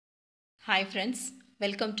Hi friends,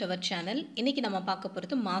 welcome to our channel. இன்னைக்கு நம்ம பார்க்க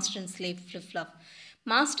போகிறது master and slave flip-flop.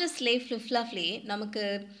 Master slave ஃப்ளிப்-ஃப்ளாப்லேயே நமக்கு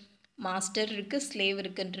மாஸ்டர் இருக்குது, ஸ்லேவ்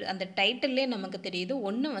இருக்குன்ற அந்த டைட்டில்லே நமக்கு தெரியுது.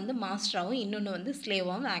 ஒன்று வந்து மாஸ்டராகவும் இன்னொன்று வந்து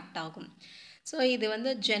ஸ்லேவாகவும் ஆக்ட் ஆகும். ஸோ இது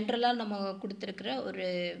வந்து ஜென்ரலாக நம்ம கொடுத்துருக்குற ஒரு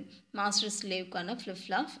மாஸ்டர் ஸ்லேவ்க்கான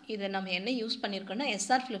ஃப்ளிப்-ஃப்ளாப். இதை நம்ம என்ன யூஸ் பண்ணியிருக்கோம்னா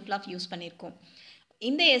எஸ்ஆர் ஃப்ளிப்-ஃப்ளாப் யூஸ் பண்ணியிருக்கோம்.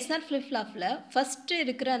 இந்த எஸ்ஆர் ஃப்ளிப்-ஃப்ளாப்பில் ஃபஸ்ட்டு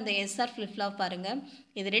இருக்கிற அந்த எஸ்ஆர் ஃப்ளிப்-ஃப்ளாப் பாருங்கள்.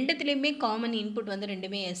 இது ரெண்டுத்துலேயுமே காமன் இன்புட் வந்து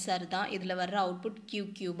ரெண்டுமே எஸ்ஆர் தான். இதில் வர்ற அவுட்புட்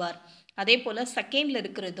கியூ பார். அதே போல் செகண்டில்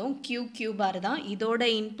இருக்கிறதும் கியூ பார் தான். இதோட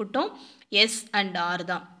இன்புட்டும் எஸ் அண்ட் ஆர்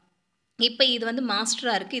தான். இப்போ இது வந்து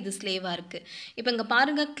மாஸ்டராக இருக்குது, இது ஸ்லேவாக இருக்குது. இப்போ இங்கே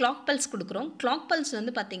பாருங்கள், கிளாக் பல்ஸ் கொடுக்குறோம். கிளாக் பல்ஸ்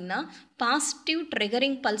வந்து பார்த்திங்கன்னா பாசிட்டிவ்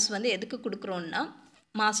ட்ரிகரிங் பல்ஸ் வந்து எதுக்கு கொடுக்குறோன்னா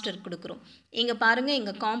மாஸ்டர் கொடுக்குறோம். இங்கே பாருங்கள்,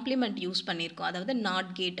 இங்கே காம்ப்ளிமெண்ட் யூஸ் பண்ணியிருக்கோம், அதாவது நாட்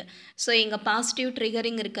கேட். ஸோ இங்கே பாசிட்டிவ்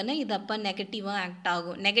ட்ரிகரிங் இருக்குன்னா இது அப்போ நெகட்டிவாக ஆக்ட்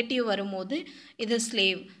ஆகும். நெகட்டிவ் வரும்போது இது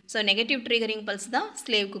slave. So negative triggering pulse தான்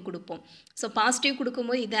ஸ்லேவுக்கு கொடுப்போம். ஸோ பாசிட்டிவ்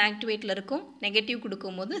கொடுக்கும்போது இது ஆக்டிவேட்டில் இருக்கும், நெகட்டிவ்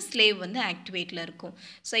கொடுக்கும்போது ஸ்லேவ் வந்து ஆக்டிவேட்டில் இருக்கும்.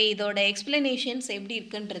 ஸோ இதோட எக்ஸ்ப்ளனேஷன்ஸ் எப்படி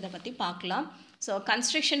இருக்குன்றதை பற்றி பார்க்கலாம். ஸோ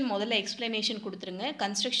கன்ஸ்ட்ரக்ஷன் முதல்ல எக்ஸ்ப்ளனேஷன் கொடுத்துருங்க.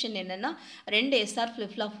 கன்ஸ்ட்ரக்ஷன் என்னென்னா, ரெண்டு எஸ்ஆர்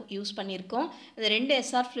ஃப்ளிப்-ஃப்ளாப் யூஸ் பண்ணியிருக்கோம். இந்த ரெண்டு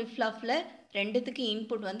எஸ்ஆர் ஃப்ளிப்-ஃப்ளாப்பில் ரெண்டுத்துக்கு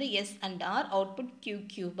இன்புட் வந்து yes and R, output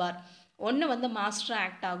Q பார். ஒன்று வந்து மாஸ்டராக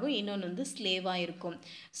ஆக்ட் ஆகும், இன்னொன்று வந்து ஸ்லேவாக இருக்கும்.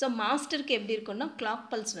 ஸோ மாஸ்டருக்கு எப்படி இருக்குன்னா, கிளாக்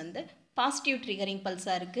பல்ஸ் வந்து பாசிட்டிவ் ட்ரிகரிங்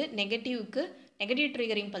பல்ஸாக இருக்குது, நெகட்டிவ்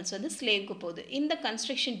ட்ரிகரிங் பல்ஸ் வந்து ஸ்லேவுக்கு போகுது. இந்த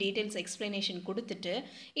கன்ஸ்ட்ரக்ஷன் டீட்டெயில்ஸ் எக்ஸ்ப்ளனேஷன் கொடுத்துட்டு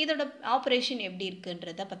இதோட ஆப்ரேஷன் எப்படி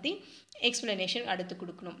இருக்குன்றதை பற்றி எக்ஸ்ப்ளனேஷன் அடுத்து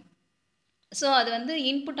கொடுக்கணும். ஸோ அது வந்து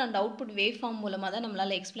input and output wave form மூலமாக தான்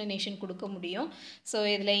நம்மளால் எக்ஸ்ப்ளனேஷன் கொடுக்க முடியும். ஸோ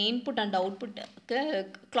இதில் இன்புட் அண்ட் அவுட்புட்டுக்கு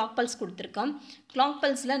கிளாக் பல்ஸ் கொடுத்துருக்கோம். கிளாக்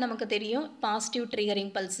பல்ஸில் நமக்கு தெரியும் பாசிட்டிவ்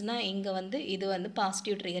ட்ரிகரிங் பல்ஸ்னால் இங்கே வந்து இது வந்து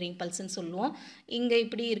பாசிட்டிவ் ட்ரிகரிங் பல்ஸ்ன்னு சொல்லுவோம். இங்கே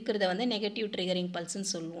இப்படி இருக்கிறத வந்து நெகட்டிவ் ட்ரிகரிங் பல்ஸ்ன்னு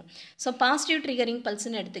சொல்லுவோம். ஸோ பாசிட்டிவ் ட்ரிகரிங்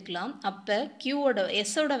பல்ஸ்ன்னு எடுத்துக்கலாம். அப்போ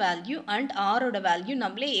எஸ்ஸோட வேல்யூ அண்ட் ஆரோட வேல்யூ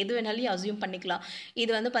நம்மளே எது வேணாலும் அசியூம் பண்ணிக்கலாம்.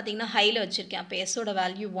 இது வந்து பார்த்திங்கன்னா ஹையில் வச்சுருக்கேன். அப்போ எஸ்ஸோட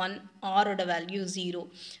வேல்யூ 1, ஆரோட வேல்யூ 0.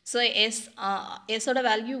 ஸோ எஸ்ஸோட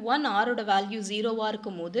வேல்யூ 1, ஆரோட வேல்யூ 0வாக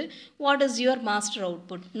இருக்கும்போது what is your master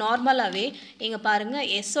output? நார்மலாகவே இங்கே பாருங்கள்,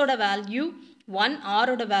 எஸ்ஸோட வேல்யூ 1,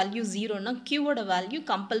 ஆரோட வேல்யூ 0னா கியூவோட வேல்யூ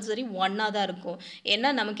கம்பல்சரி 1ஆக தான் இருக்கும். ஏன்னா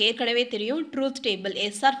நமக்கு ஏற்கனவே தெரியும் truth table,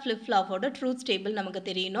 SR ஃப்ளிப்-ஃப்ளாப்போட truth table நமக்கு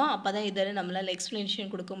தெரியணும். அப்போ தான் இதில் நம்மளால்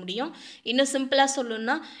எக்ஸ்ப்ளனேஷன் கொடுக்க முடியும். இன்னும் சிம்பிளாக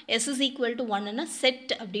சொல்லணும்னா S is equal to 1னா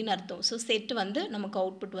set அப்படின்னு அர்த்தம். ஸோ செட் வந்து நமக்கு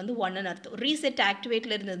அவுட்புட் வந்து 1ன்னு அர்த்தம். ரீசெட்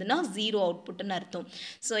ஆக்டிவேட்டில் இருந்ததுன்னா 0 அவுட்புட்னு அர்த்தம்.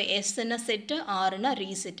 So எஸ்ன்னா set, ஆர்னா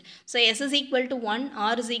reset. So S is equal to 1,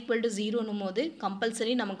 R is equal to 0னும் போது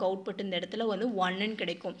கம்பல்சரி நமக்கு அவுட்புட் இந்த இடத்துல வந்து 1ன்னு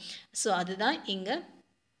கிடைக்கும். ஸோ அதுதான் இங்கே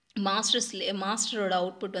மாஸ்டரோட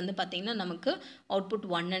அவுட்புட் வந்து பார்த்திங்கன்னா நமக்கு அவுட்புட்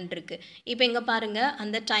 1ன்னு இருக்குது. இப்போ இங்கே பாருங்கள்,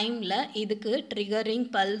 அந்த டைமில் இதுக்கு ட்ரிகரிங்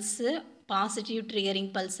பல்ஸு பாசிட்டிவ்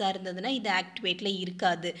ட்ரிகரிங் பல்ஸாக இருந்ததுன்னா இது ஆக்டிவேட்டில்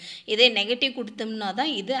இருக்காது. இதே நெகட்டிவ் கொடுத்தோம்னா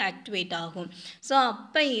தான் இது ஆக்டிவேட் ஆகும். ஸோ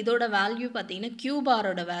அப்போ இதோட வேல்யூ பார்த்திங்கன்னா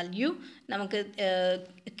கியூபாரோட வேல்யூ நமக்கு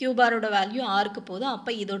கியூபாரோட வேல்யூ ஆருக்கு போதும்.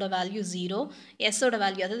 அப்போ இதோட வேல்யூ 0, எஸ்ஸோட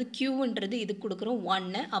வேல்யூ அதாவது கியூன்றது இது கொடுக்குறோம்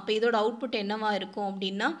 1. அப்போ இதோட அவுட்புட் என்னவாக இருக்கும்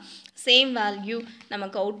அப்படின்னா சேம் வேல்யூ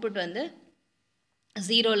நமக்கு அவுட்புட் வந்து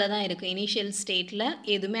 0ல் தான் இருக்குது. இனிஷியல் ஸ்டேட்டில்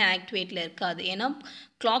எதுவுமே ஆக்டிவேட்டில் இருக்காது. ஏன்னா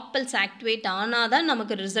கிளாக் பல்ஸ் ஆக்டிவேட் ஆனால் தான்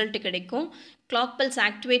நமக்கு ரிசல்ட் கிடைக்கும். கிளாக் பல்ஸ்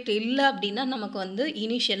ஆக்டிவேட் இல்லை அப்படின்னா நமக்கு வந்து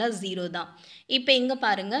இனிஷியலாக 0 தான். இப்போ இங்கே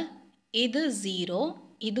பாருங்கள், இது 0,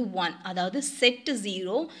 இது 1, அதாவது செட்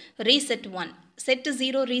 0, ரீசெட் 1. செட்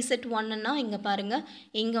 0, ரீசெட் 1ன்னா இங்கே பாருங்கள்,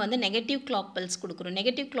 இங்கே வந்து நெகட்டிவ் கிளாக் பல்ஸ் கொடுக்குறோம்.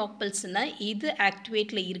 நெகட்டிவ் கிளாக் பல்ஸ்னால் இது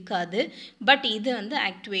ஆக்டிவேட்டில் இருக்காது, பட் இது வந்து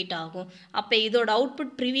ஆக்டிவேட் ஆகும். அப்போ இதோட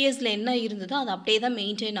அவுட்புட் ப்ரீவியஸில் என்ன இருந்ததோ அது அப்படியே தான்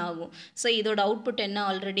மெயின்டைன் ஆகும். ஸோ இதோட அவுட்புட் என்ன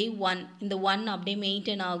ஆல்ரெடி 1, இந்த 1 அப்படியே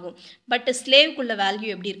மெயின்டைன் ஆகும். பட் ஸ்லேவுக்குள்ள வேல்யூ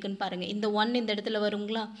எப்படி இருக்குன்னு பாருங்கள். இந்த 1 இந்த இடத்துல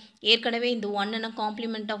வருங்களா? ஏற்கனவே இந்த 1னா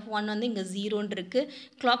காம்ப்ளிமெண்ட் ஆஃப் 1 வந்து இங்கே 0ன்னு இருக்குது.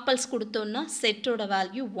 கிளாக் பல்ஸ் கொடுத்தோன்னா செட்டோட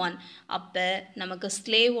வேல்யூ 1. அப்போ நமக்கு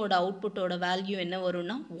ஸ்லேவோட அவுட்புட்டோட வேல்யூ என்ன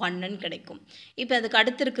வரும்னா 1ன்னு கிடைக்கும். இப்போ அதுக்கு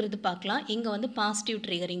அடுத்து இருக்கிறது பார்க்கலாம். இங்கே வந்து பாசிட்டிவ்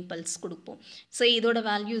ட்ரிகரிங் பல்ஸ் கொடுப்போம். ஸோ இதோட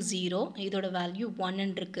வேல்யூ 0, இதோட வேல்யூ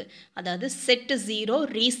 1ன்னு இருக்குது. அதாவது செட் 0,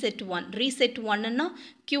 ரீசெட் 1. ரீசெட் 1ன்னா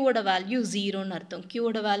கியூவோட வேல்யூ 0ன்னு அர்த்தம்.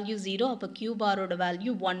 கியூவோட வேல்யூ 0, அப்போ கியூ பாரோட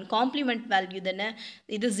வேல்யூ 1. காம்ப்ளிமெண்ட் வேல்யூ தானே,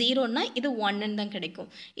 இது 0ன்னா இது 1ன்னு தான் கிடைக்கும்.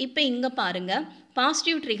 இப்போ இங்கே பாருங்கள்,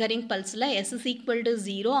 positive triggering பல்ஸில் S is equal to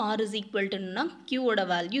 0, R is equal டுன்னா கியூவோட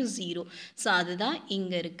value 0. So அதுதான்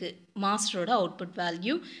இங்கே இருக்குது மாஸ்டரோட அவுட்புட்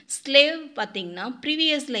வேல்யூ. ஸ்லேவ் பார்த்திங்கன்னா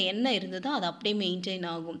ப்ரீவியஸில் என்ன இருந்ததோ அது அப்படியே மெயின்டைன்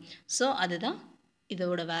ஆகும். ஸோ அதுதான்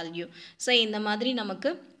இதோட வேல்யூ. ஸோ இந்த மாதிரி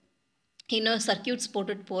நமக்கு இன்னும் சர்க்யூட்ஸ்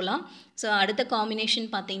போட்டுட்டு போகலாம். ஸோ அடுத்த காம்பினேஷன்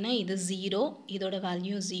பார்த்தீங்கன்னா இது 0, இதோட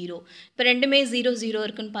வேல்யூ 0. இப்போ ரெண்டுமே 0 0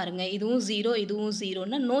 இருக்குன்னு பாருங்கள். இதுவும் 0 இதுவும்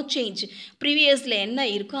 0ன்னா நோ சேஞ்ச். ப்ரீவியஸில் என்ன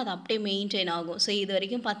இருக்கோ அது அப்படியே மெயின்டைன் ஆகும். ஸோ இது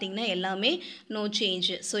வரைக்கும் பார்த்தீங்கன்னா எல்லாமே நோ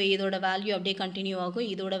சேஞ்ச். ஸோ இதோட வேல்யூ அப்படியே கண்டினியூ ஆகும்,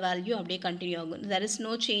 இதோட வேல்யூ அப்படியே கண்டினியூ ஆகும். There is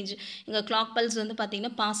no change. இங்கே கிளாக் பல்ஸ் வந்து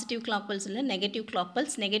பார்த்தீங்கன்னா பாசிட்டிவ் கிளாக் பல்ஸ் இல்லை, negative clock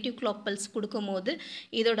pulse. Negative clock pulse கொடுக்கும்போது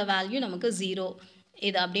இதோட வேல்யூ நமக்கு 0.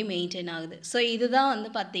 இது அப்படியே மெயின்டைன் ஆகுது. ஸோ இதுதான் வந்து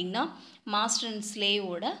பார்த்திங்கன்னா master and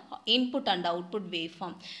ஸ்லேவோட input and output wave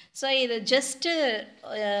form. So இது ஜஸ்ட்டு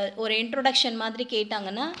ஒரு இன்ட்ரொடக்ஷன் மாதிரி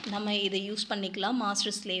கேட்டாங்கன்னா நம்ம இதை யூஸ் பண்ணிக்கலாம்.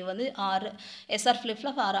 மாஸ்டர் ஸ்லேவ் வந்து எஸ்ஆர்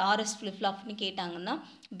ஃப்ளிப்ஃப்ளாப் ஆர்எஸ் ஃப்ளிப்ஃப்ளாப்னு கேட்டாங்கன்னா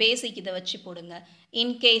பேசிக் இதை வச்சு போடுங்க.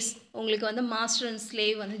 இன்கேஸ் உங்களுக்கு வந்து மாஸ்டர் அண்ட்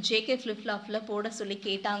ஸ்லேவ் வந்து ஜேகே ஃப்ளிப்ஃப்ளாப்பில் போட சொல்லி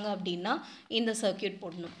கேட்டாங்க அப்படின்னா இந்த சர்க்யூட்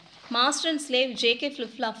போடணும். மாஸ்டர் அண்ட் ஸ்லேவ் ஜேகே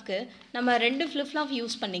ஃப்ளிப்ஃப்ளாப்க்கு நம்ம 2 ஃப்ளிப்ஃப்ளாப்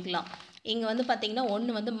யூஸ் பண்ணிக்கலாம். இங்கே வந்து பார்த்திங்கன்னா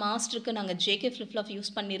ஒன்று வந்து மாஸ்டருக்கு நாங்கள் ஜேகே ஃப்ளிப்ஃப்ளாப் யூஸ்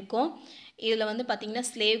பண்ணியிருக்கோம். இதில் வந்து பார்த்திங்கன்னா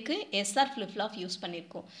ஸ்லேவுக்கு எஸ்ஆர் ஃப்ளிப்ஃப்ளாப் யூஸ்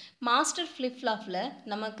பண்ணியிருக்கோம். மாஸ்டர் ஃப்ளிப்ஃப்ளாப்பில்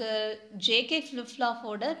நமக்கு ஜேகே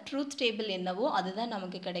ஃப்ளிப்ஃப்ளாப்போட ட்ரூத் டேபிள் என்னவோ அதுதான்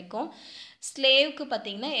நமக்கு கிடைக்கும். ஸ்லேவுக்கு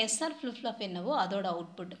பார்த்திங்கன்னா எஸ்ஆர் ஃப்ளிப்ஃப்ளாப் என்னவோ அதோட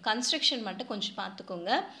அவுட்புட். கன்ஸ்ட்ரக்ஷன் மட்டும் கொஞ்சம்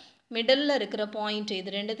பார்த்துக்கோங்க. மிடில் இருக்கிற பாயிண்ட்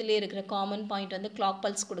இது ரெண்டுத்துலேயே இருக்கிற காமன் பாயிண்ட் வந்து கிளாக்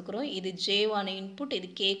பல்ஸ் கொடுக்குறோம். இது ஜேவான இன்புட், இது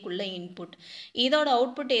கேக்குள்ள இன்புட். இதோட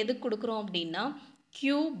அவுட்புட் எதுக்கு கொடுக்குறோம் அப்படின்னா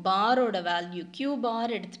Q பாரோட வேல்யூ, Q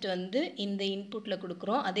பார் எடுத்துகிட்டு வந்து இந்த இன்புட்டில்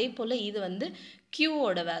கொடுக்குறோம். அதே போல் இது வந்து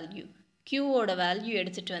Qவோட வேல்யூ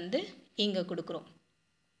எடுத்துகிட்டு வந்து இங்கே கொடுக்குறோம்.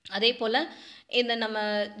 அதே போல் இந்த நம்ம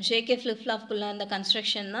ஜேகே ஃப்ளிப்ஃப்ளாப்குள்ளே அந்த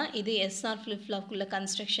கன்ஸ்ட்ரக்ஷன் தான், இது எஸ்ஆர் ஃப்ளிப்ஃப்ளாப்குள்ளே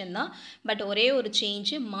கன்ஸ்ட்ரக்ஷன் தான். பட் ஒரே ஒரு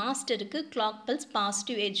சேஞ்சு, மாஸ்டருக்கு clock pulse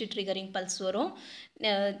positive edge triggering pulse வரும்.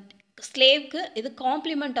 ஸ்லேவ்க்கு இது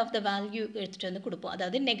காம்ப்ளிமெண்ட் ஆஃப் த வேல்யூ எடுத்துகிட்டு வந்து கொடுப்போம்,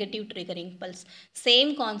 அதாவது negative triggering pulse.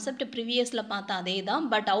 Same concept ப்ரீவியஸில் பார்த்தா அதே தான்.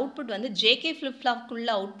 பட் அவுட்புட் வந்து ஜேகே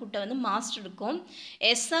ஃப்ளிப்ஃப்ளாப்குள்ளே அவுட்புட்டை வந்து மாஸ்டருக்கும்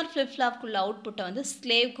எஸ்ஆர் ஃப்ளிப்ஃப்ளாப்குள்ளே அவுட்புட்டை வந்து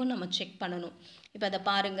ஸ்லேவுக்கும் நம்ம செக் பண்ணணும். இப்போ அதை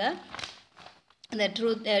பாருங்கள். இந்த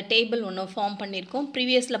ட்ரூத் டேபிள் ஒன்று ஃபார்ம் பண்ணியிருக்கோம்.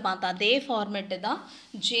 ப்ரீவியஸில் பார்த்தா அதே ஃபார்மேட்டு தான்,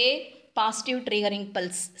 J positive triggering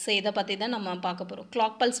pulse. So இதை பற்றி தான் நம்ம பார்க்க போகிறோம்.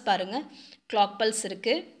 கிளாக் பல்ஸ் பாருங்கள், கிளாக் பல்ஸ்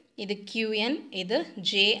இருக்குது. இது QN, இது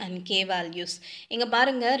J and K வேல்யூஸ். இங்கே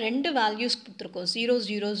பாருங்கள் 2 வேல்யூஸ் கொடுத்துருக்கோம், 0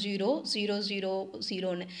 0 0 0 0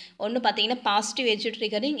 0ன்னு. ஒன்று பார்த்தீங்கன்னா பாசிட்டிவ் எட்ஜ்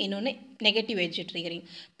ட்ரிகரிங், இன்னொன்று negative edge triggering.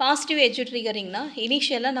 Positive edge ட்ரிகரிங்னா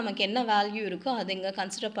இனிஷியலாக நமக்கு என்ன வேல்யூ இருக்கோ அது இங்கே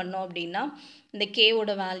கன்சிடர் பண்ணோம் அப்படின்னா இந்த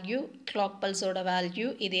கேவோட வேல்யூ, கிளாக் பல்ஸோட வேல்யூ,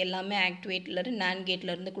 இது எல்லாமே ஆக்டிவேட்லேருந்து NAND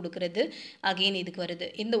கேட்லேருந்து கொடுக்குறது. அகெயின் இதுக்கு வருது.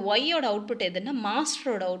 இந்த ஒய்யோட அவுட்புட் எதுன்னா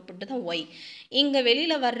மாஸ்டரோட அவுட்புட்டு தான் ஒய். இங்கே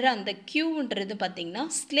வெளியில் வர்ற அந்த Qன்றது பார்த்திங்கன்னா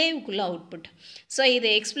ஸ்லேவுக்குள்ள அவுட்புட். ஸோ இது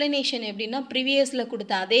எக்ஸ்ப்ளனேஷன் எப்படின்னா ப்ரீவியஸில்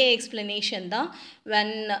கொடுத்த அதே எக்ஸ்ப்ளனேஷன் தான்.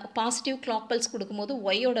 வென் பாசிட்டிவ் கிளாக் பல்ஸ் கொடுக்கும்போது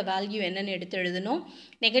ஒய்யோட வேல்யூ என்னென்னு எடுத்து எழுதணும்,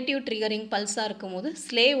 நெகட்டிவ் ட்ரிகரிங் பல்ஸாக இருக்கும்போது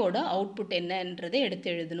ஸ்லேவோட அவுட்புட் என்னன்றதை எடுத்து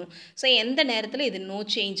எழுதணும். ஸோ எந்த நேரத்தில் இது நோ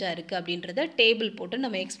சேஞ்சாக இருக்குது அப்படின்றத டேபிள் போட்டு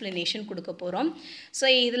நம்ம எக்ஸ்ப்ளனேஷன் கொடுக்க போகிறோம். ஸோ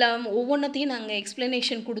இதில் ஒவ்வொன்றத்தையும் நாங்கள்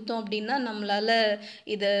எக்ஸ்ப்ளனேஷன் கொடுத்தோம் அப்படின்னா நம்மளால்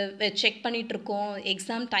இதை செக் பண்ணிகிட்ருக்கோம்.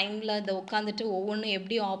 எக்ஸாம் டைமில் இதை உட்காந்துட்டு ஒவ்வொன்றும்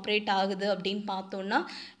எப்படி ஆப்ரேட் ஆகுது அப்படின்னு பார்த்தோன்னா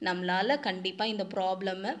நம்மளால் கண்டிப்பாக இந்த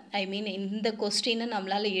ப்ராப்ளமை இந்த கொஸ்டினை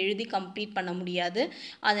நம்மளால் எழுதி கம்ப்ளீட் பண்ண முடியாது.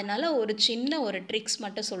 அதனால் ஒரு சின்ன ஒரு ட்ரிக்ஸ்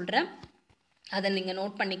மட்டும் சொல்கிறேன், அதை நீங்கள்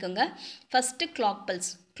நோட் பண்ணிக்கோங்க. First clock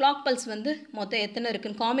pulse. Clock pulse வந்து மொத்தம் எத்தனை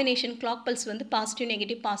இருக்குன்னு காம்பினேஷன் கிளாக் பல்ஸ் வந்து positive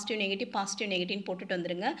negative positive negative positive நெகட்டிவ்னு போட்டுட்டு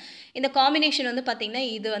வந்துடுங்க. இந்த காம்பினேஷன் வந்து பார்த்திங்கன்னா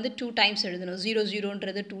இது வந்து 2 டைம்ஸ் எழுதணும். 0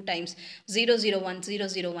 0ன்றது 2 டைம்ஸ், 0 0 1 0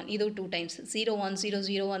 0 1 இது 2 டைம்ஸ், 0 1 0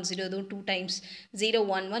 0 1 0 இது 2 டைம்ஸ், 0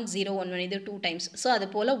 1 1 0 1 1 இது 2 டைம்ஸ். ஸோ அது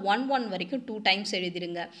போல் 1 1 வரைக்கும் 2 டைம்ஸ்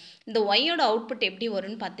எழுதிடுங்க. இந்த ஒய்யோட அவுட்புட் எப்படி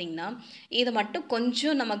வரும்னு பார்த்தீங்கன்னா இதை மட்டும்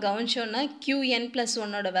கொஞ்சம் நம்ம கவனிச்சோன்னா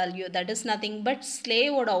QN+1ஓட value, that is nothing but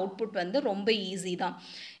ஸ்லேவோட output வந்து ரொம்ப ஈஸி தான்.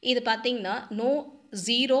 இது பார்த்திங்கன்னா no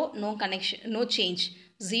 0 no connection no change,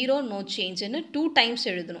 0 no சேஞ்சுன்னு 2 times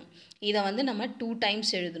எழுதணும். இதை வந்து நம்ம 2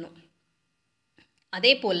 டைம்ஸ் எழுதணும்.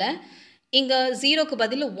 அதே போல் இங்கே 0க்கு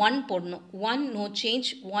பதில் 1 போடணும். 1 நோ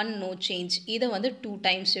சேஞ்ச் 1 நோ சேஞ்ச், இதை வந்து 2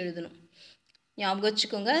 டைம்ஸ் எழுதணும். ஞாபகம்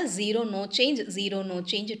வச்சுக்கோங்க, 0 no change 0 no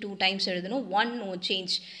change 2 times எழுதணும். 1 நோ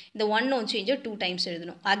சேஞ்ச், இந்த 1 நோ சேஞ்சை 2 டைம்ஸ்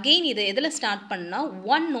எழுதணும். அகெயின் இதை எதில் ஸ்டார்ட் பண்ணால்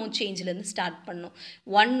 1 நோ சேஞ்சிலேருந்து ஸ்டார்ட் பண்ணணும்.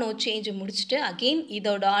 1 நோ சேஞ்ச் முடிச்சுட்டு அகெயின்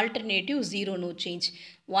இதோட alternative 0 no change,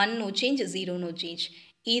 1 no change 0 no change,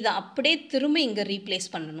 இதை அப்படியே திரும்ப இங்கே ரீப்ளேஸ்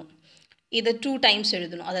பண்ணணும். இதை 2 டைம்ஸ்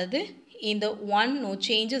எழுதணும். அதாவது இந்த 1 நோ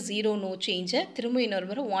சேஞ்சு 0 நோ சேஞ்சை திரும்ப இன்னொரு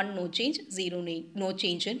முறை 1 நோ சேஞ்ச் 0 நோ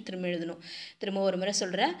சேஞ்சுன்னு திரும்ப எழுதணும். திரும்ப ஒரு முறை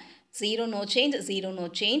சொல்கிறேன், 0 நோ சேஞ்ச் 0 நோ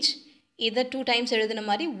சேஞ்ச், இதை 2 டைம்ஸ் எழுதின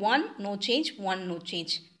மாதிரி 1 நோ சேஞ்ச் 1 நோ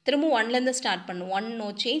சேஞ்ச், திரும்ப 1லேருந்து ஸ்டார்ட் பண்ணும். 1 நோ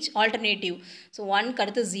சேஞ்ச் ஆல்டர்னேட்டிவ். ஸோ 1க்கு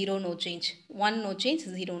அடுத்து 0 no change, 1 no change,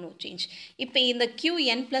 0 no change. இப்போ இந்த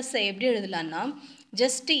QN ப்ளஸ் எப்படி எழுதலான்னா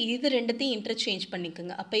ஜஸ்ட்டு இது ரெண்டுத்தையும் இன்டர்சேஞ்ச்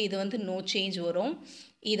பண்ணிக்கோங்க. அப்போ இது வந்து நோ சேஞ்ச் வரும்,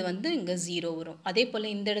 இது வந்து இங்கே 0 வரும். அதே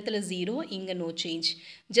போல் இந்த இடத்துல 0, இங்கே நோ சேஞ்ச்.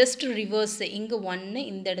 ஜஸ்ட் ரிவர்ஸ், இங்கே 1,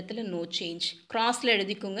 இந்த இடத்துல நோ சேஞ்ச். கிராஸில்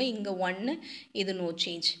எழுதிக்கோங்க, இங்கே 1, இது நோ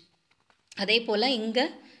சேஞ்ச். அதே போல் இங்கே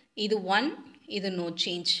இது 1, இது நோ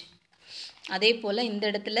சேஞ்ச். அதே போல் இந்த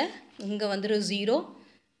இடத்துல இங்கே வந்துடும் 0,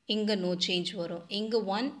 இங்கே நோ சேஞ்ச் வரும். இங்கே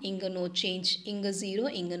 1, இங்கே நோ சேஞ்ச், இங்கே 0,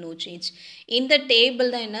 இங்கே நோ சேஞ்ச். இந்த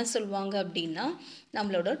டேபிள் தான் என்ன சொல்லுவாங்க அப்படின்னா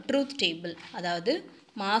நம்மளோட ட்ரூத் டேபிள். அதாவது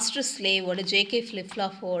மாஸ்டர் ஸ்லேவோட ஜேகே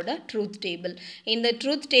ஃப்ளிப்ஃப்ளாப்போட ட்ரூத் டேபிள். இந்த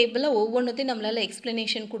ட்ரூத் டேபிளில் ஒவ்வொன்றுத்தையும் நம்மளால்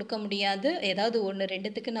எக்ஸ்ப்ளனேஷன் கொடுக்க முடியாது. ஏதாவது ஒன்று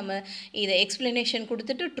ரெண்டுத்துக்கு நம்ம இதை எக்ஸ்ப்ளனேஷன்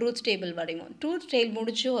கொடுத்துட்டு ட்ரூத் டேபிள் வரைவோம். ட்ரூத் டேபிள்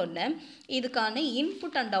முடிச்ச உடனே இதுக்கான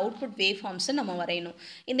இன்புட் அண்ட் அவுட்புட் வேவ் ஃபார்ம்ஸை நம்ம வரையணும்.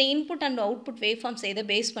 இந்த input and output wave forms எதை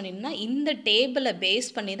பேஸ் பண்ணினா இந்த டேபிளை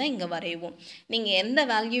பேஸ் பண்ணி தான் இங்கே வரைவோம். நீங்கள் எந்த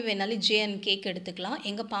வேல்யூ வேணாலும் ஜே அண்ட் கேக்கு எடுத்துக்கலாம்.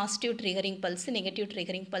 எங்கே positive triggering pulse, negative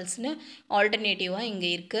triggering பல்ஸ்னு ஆல்டர்னேட்டிவாக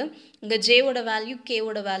இங்கே இருக்குது. இங்கே ஜேவோட வேல்யூ,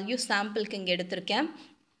 கேவோட வேல்யூ சாம்பிளுக்கு இங்கே எடுத்திருக்கேன்.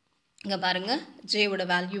 இங்கே பாருங்கள், ஜேவோட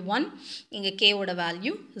வேல்யூ 1, இங்கே கேவோட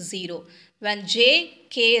வேல்யூ 0. when ஜே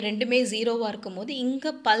கே ரெண்டுமே 0வாக இருக்கும் போது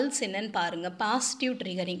இங்கே பல்ஸ் என்னன்னு பாருங்கள், positive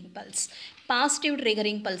triggering pulse. Positive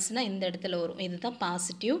triggering பல்ஸ்னால் இந்த இடத்துல வரும், இதுதான்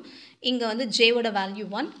பாசிட்டிவ். இங்கே வந்து ஜேவோட value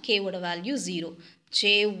 1, கேவோட value 0.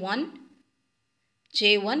 J1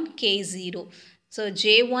 K0. So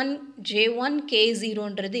J1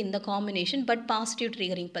 K0ன்றது இந்த combination, but positive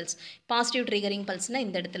triggering pulse. Positive triggering பல்ஸ்னால்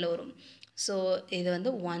இந்த இடத்துல வரும். ஸோ இது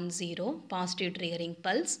வந்து 1 0 பாசிட்டிவ் ட்ரிகரிங்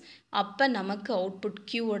பல்ஸ். அப்போ நமக்கு அவுட்புட்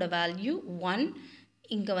Qவோட வேல்யூ 1,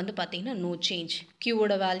 இங்கே வந்து பார்த்திங்கன்னா நோ சேஞ்ச்.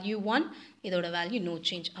 Qவோட வேல்யூ 1, இதோட வேல்யூ நோ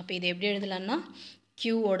சேஞ்ச். அப்போ இது எப்படி எழுதலான்னா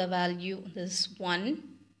Qவோட value this 1,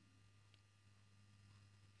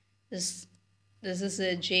 this is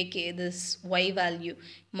a JK, this Y value,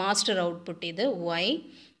 master output இது Y.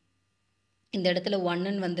 இந்த இடத்துல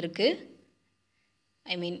 1ன்னு வந்திருக்கு,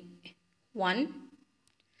 I mean 1.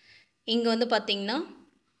 இங்கே வந்து பார்த்திங்கன்னா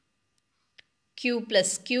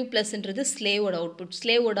Q ப்ளஸ்ன்றது ஸ்லேவோட output.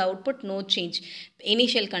 ஸ்லேவோட output no change,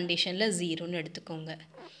 initial கண்டிஷனில் 0ன்னு எடுத்துக்கோங்க.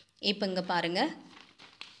 இப்போ இங்கே பாருங்கள்,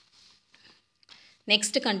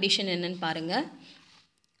 நெக்ஸ்ட் கண்டிஷன் என்னன்னு பாருங்கள்.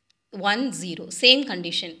 1 0 சேம்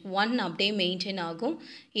கண்டிஷன், 1 அப்படியே மெயின்டைன் ஆகும்,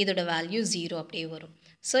 இதோட வேல்யூ 0 அப்படியே வரும்.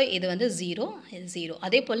 ஸோ இது வந்து 0 0.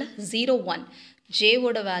 அதே போல் 0 1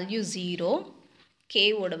 ஜேவோட வேல்யூ 0,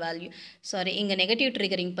 கேவோட வேல்யூ இங்கே negative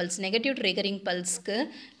triggering pulse. Negative triggering பல்ஸ்க்கு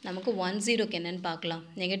நமக்கு 1 0க்கு என்னென்னு பார்க்கலாம்.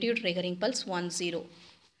 Negative triggering pulse 1 0,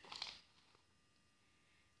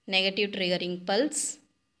 negative triggering pulse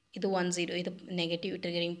இது 1 0, இது நெகட்டிவ்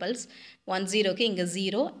ட்ரிகரிங் பல்ஸ் 1 0க்கு இங்கே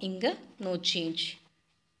 0, இங்கே no change.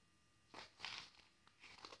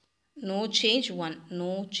 no change 1,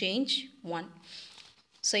 no change 1.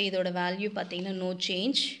 So இதோட வேல்யூ பார்த்திங்கன்னா நோ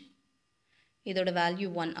சேஞ்ச், இதோட வேல்யூ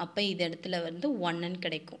 1. அப்போ இது இடத்துல வந்து 1ன்னு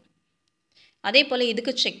கிடைக்கும். அதே போல்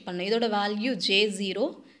இதுக்கு செக் பண்ணணும். இதோட வேல்யூ J0,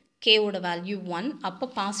 கேவோட வேல்யூ 1. அப்போ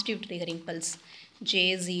positive triggering pulse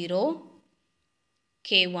J0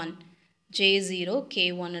 K1. J0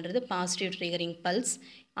 K1ன்றது positive triggering pulse.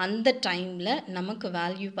 அந்த டைமில் நமக்கு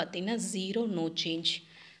வேல்யூ பார்த்திங்கன்னா 0 நோ சேஞ்ச்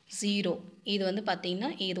 0. இது வந்து பார்த்திங்கன்னா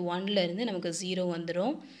இது 1லேருந்து நமக்கு 0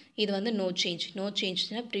 வந்துடும். இது வந்து நோ சேஞ்ச். நோ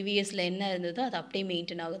சேஞ்ச்னால் ப்ரீவியஸில் என்ன இருந்ததோ அது அப்படியே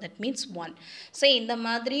மெயின்டைன் ஆகும், தட் மீன்ஸ் 1. ஸோ இந்த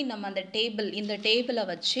மாதிரி நம்ம அந்த இந்த டேபிளை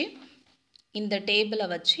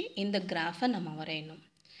வச்சு இந்த கிராஃபை நம்ம வரையணும்.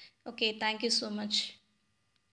 Okay, thank you so much.